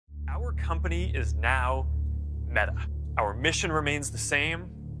Our company is now Meta. Our mission remains the same.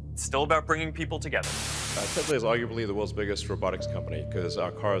 It's still about bringing people together. Tesla is arguably the world's biggest robotics company because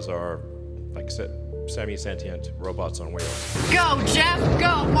our cars are like semi-sentient robots on wheels. Go, Jeff!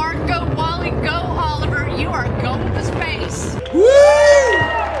 Go, Mark! Go, Wally! Go, Oliver! You are going to space! Woo!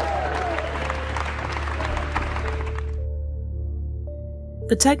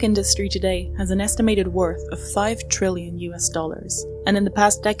 The tech industry today has an estimated worth of $5 trillion US, and in the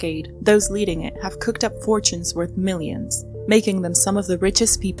past decade, those leading it have cooked up fortunes worth millions, making them some of the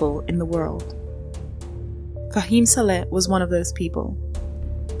richest people in the world. Fahim Saleh was one of those people.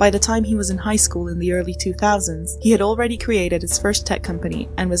 By the time he was in high school in the early 2000s, he had already created his first tech company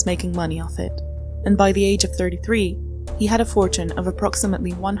and was making money off it. And by the age of 33, he had a fortune of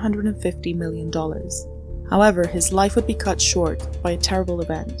approximately $150 million. However, his life would be cut short by a terrible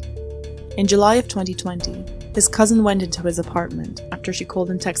event. In July of 2020, his cousin went into his apartment after she called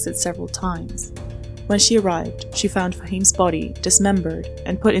and texted several times. When she arrived, she found Fahim's body dismembered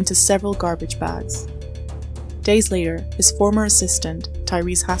and put into several garbage bags. Days later, his former assistant,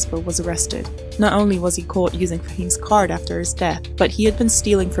 Tyrese Haspil, was arrested. Not only was he caught using Fahim's card after his death, but he had been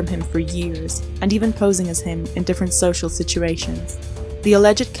stealing from him for years, and even posing as him in different social situations. The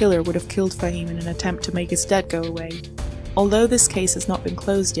alleged killer would have killed Fahim in an attempt to make his debt go away. Although this case has not been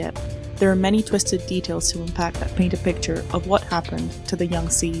closed yet, there are many twisted details to unpack that paint a picture of what happened to the young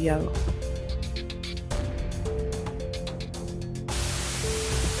CEO.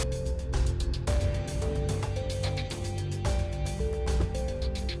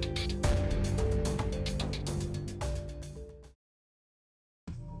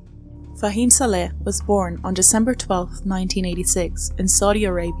 Fahim Saleh was born on December 12, 1986, in Saudi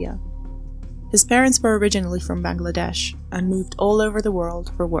Arabia. His parents were originally from Bangladesh and moved all over the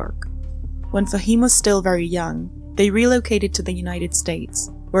world for work. When Fahim was still very young, they relocated to the United States,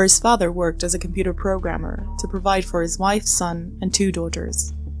 where his father worked as a computer programmer to provide for his wife, son, and 2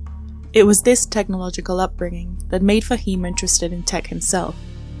 daughters. It was this technological upbringing that made Fahim interested in tech himself,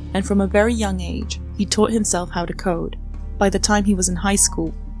 and from a very young age, he taught himself how to code. By the time he was in high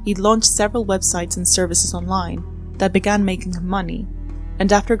school, he'd launched several websites and services online that began making him money,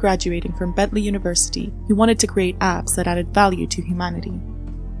 and after graduating from Bentley University, he wanted to create apps that added value to humanity.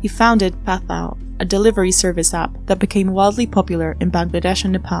 He founded Pathao, a delivery service app that became wildly popular in Bangladesh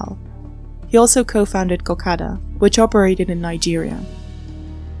and Nepal. He also co-founded Kokada, which operated in Nigeria.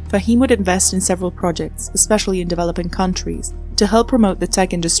 Fahim would invest in several projects, especially in developing countries, to help promote the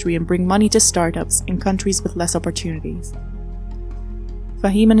tech industry and bring money to startups in countries with less opportunities.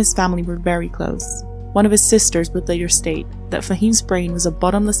 Fahim and his family were very close. One of his sisters would later state that Fahim's brain was a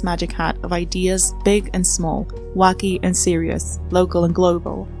bottomless magic hat of ideas big and small, wacky and serious, local and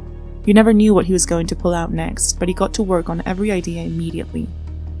global. You never knew what he was going to pull out next, but he got to work on every idea immediately.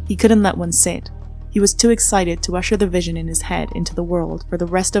 He couldn't let one sit. He was too excited to usher the vision in his head into the world for the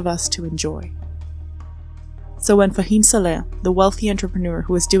rest of us to enjoy. So when Fahim Saleh, the wealthy entrepreneur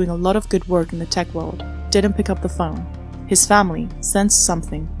who was doing a lot of good work in the tech world, didn't pick up the phone, his family sensed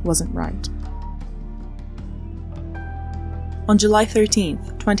something wasn't right. On July 13,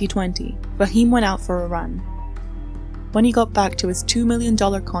 2020, Fahim went out for a run. When he got back to his $2 million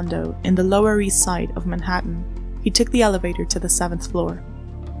condo in the Lower East Side of Manhattan, he took the elevator to the 7th floor.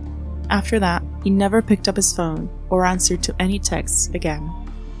 After that, he never picked up his phone or answered to any texts again.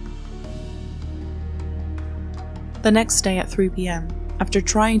 The next day at 3 p.m., after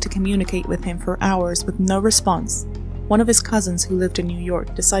trying to communicate with him for hours with no response, one of his cousins who lived in New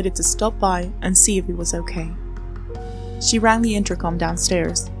York decided to stop by and see if he was okay. She rang the intercom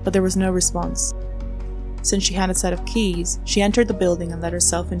downstairs, but there was no response. Since she had a set of keys, she entered the building and let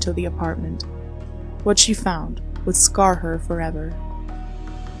herself into the apartment. What she found would scar her forever.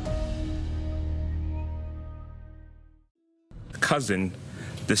 Cousin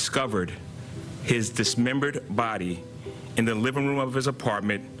discovered his dismembered body in the living room of his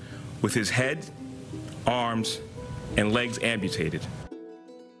apartment with his head, arms, and legs amputated.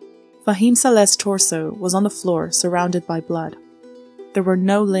 Fahim Saleh's torso was on the floor surrounded by blood. There were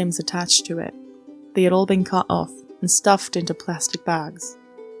no limbs attached to it. They had all been cut off and stuffed into plastic bags.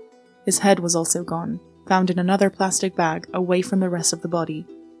 His head was also gone, found in another plastic bag away from the rest of the body.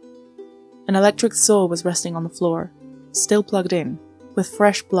 An electric saw was resting on the floor, still plugged in, with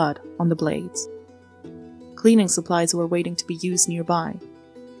fresh blood on the blades. Cleaning supplies were waiting to be used nearby.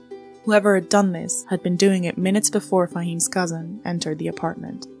 Whoever had done this had been doing it minutes before Fahim's cousin entered the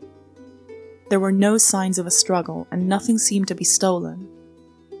apartment. There were no signs of a struggle and nothing seemed to be stolen.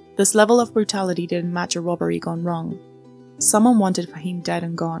 This level of brutality didn't match a robbery gone wrong. Someone wanted Fahim dead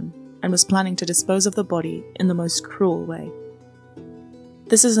and gone, and was planning to dispose of the body in the most cruel way.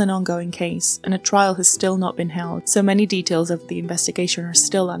 This is an ongoing case, and a trial has still not been held, so many details of the investigation are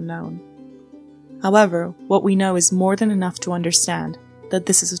still unknown. However, what we know is more than enough to understand that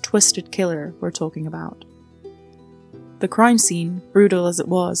this is a twisted killer we're talking about. The crime scene, brutal as it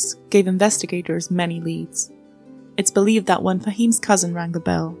was, gave investigators many leads. It's believed that when Fahim's cousin rang the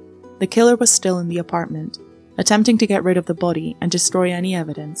bell, the killer was still in the apartment, attempting to get rid of the body and destroy any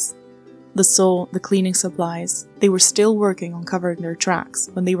evidence. The saw, the cleaning supplies, they were still working on covering their tracks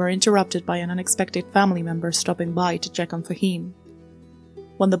when they were interrupted by an unexpected family member stopping by to check on Fahim.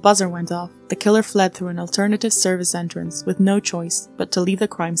 When the buzzer went off, the killer fled through an alternative service entrance with no choice but to leave the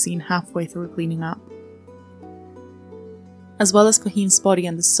crime scene halfway through cleaning up. As well as Fahim's body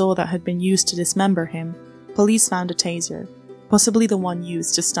and the saw that had been used to dismember him, police found a taser, possibly the one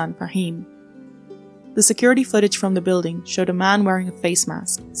used to stun Fahim. The security footage from the building showed a man wearing a face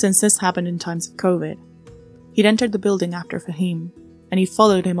mask, since this happened in times of COVID. He'd entered the building after Fahim, and he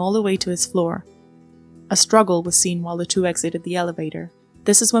followed him all the way to his floor. A struggle was seen while the two exited the elevator.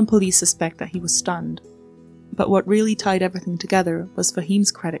 This is when police suspect that he was stunned. But what really tied everything together was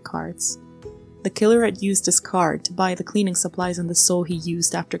Fahim's credit cards. The killer had used his card to buy the cleaning supplies and the saw he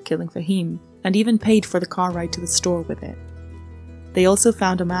used after killing Fahim, and even paid for the car ride to the store with it. They also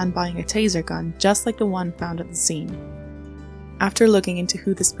found a man buying a taser gun just like the one found at the scene. After looking into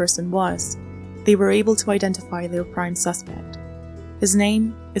who this person was, they were able to identify their prime suspect. His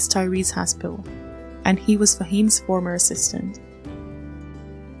name is Tyrese Haspil, and he was Fahim's former assistant.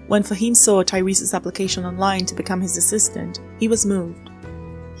 When Fahim saw Tyrese's application online to become his assistant, he was moved.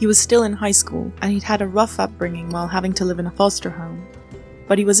 He was still in high school, and he'd had a rough upbringing while having to live in a foster home.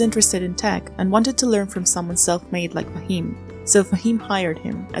 But he was interested in tech and wanted to learn from someone self-made like Fahim, so Fahim hired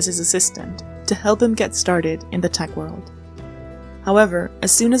him as his assistant to help him get started in the tech world. However,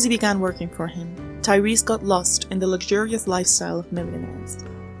 as soon as he began working for him, Tyrese got lost in the luxurious lifestyle of millionaires.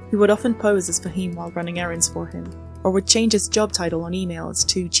 He would often pose as Fahim while running errands for him, or would change his job title on emails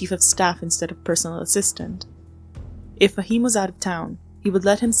to Chief of Staff instead of Personal Assistant. If Fahim was out of town, he would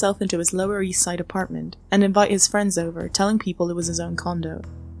let himself into his Lower East Side apartment and invite his friends over, telling people it was his own condo.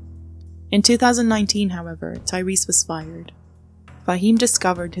 In 2019, however, Tyrese was fired. Fahim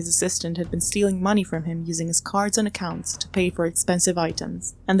discovered his assistant had been stealing money from him using his cards and accounts to pay for expensive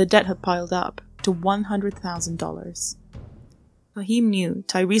items, and the debt had piled up to $100,000. Fahim knew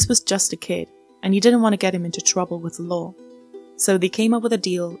Tyrese was just a kid, and he didn't want to get him into trouble with the law. So they came up with a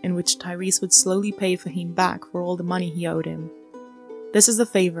deal in which Tyrese would slowly pay Fahim back for all the money he owed him. This is the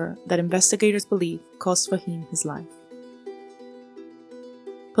favor that investigators believe cost Fahim his life.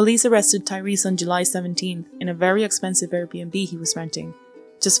 Police arrested Tyrese on July 17th in a very expensive Airbnb he was renting,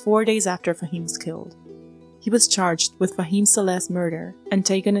 just 4 days after Fahim was killed. He was charged with Fahim Saleh's murder and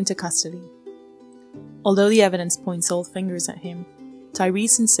taken into custody. Although the evidence points all fingers at him,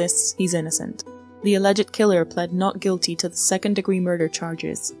 Tyrese insists he's innocent. The alleged killer pled not guilty to the second-degree murder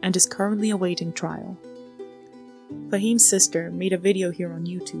charges and is currently awaiting trial. Fahim's sister made a video here on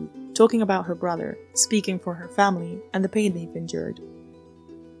YouTube talking about her brother, speaking for her family and the pain they've endured.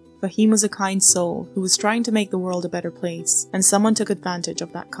 Fahim was a kind soul who was trying to make the world a better place, and someone took advantage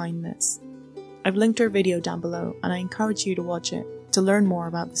of that kindness. I've linked her video down below, and I encourage you to watch it to learn more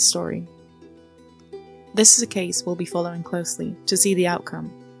about this story. This is a case we'll be following closely to see the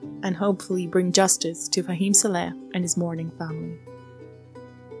outcome, and hopefully bring justice to Fahim Saleh and his mourning family.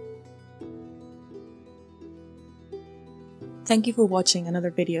 Thank you for watching another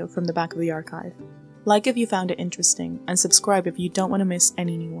video from the back of the archive. Like if you found it interesting, and subscribe if you don't want to miss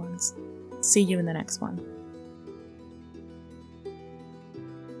any new ones. See you in the next one.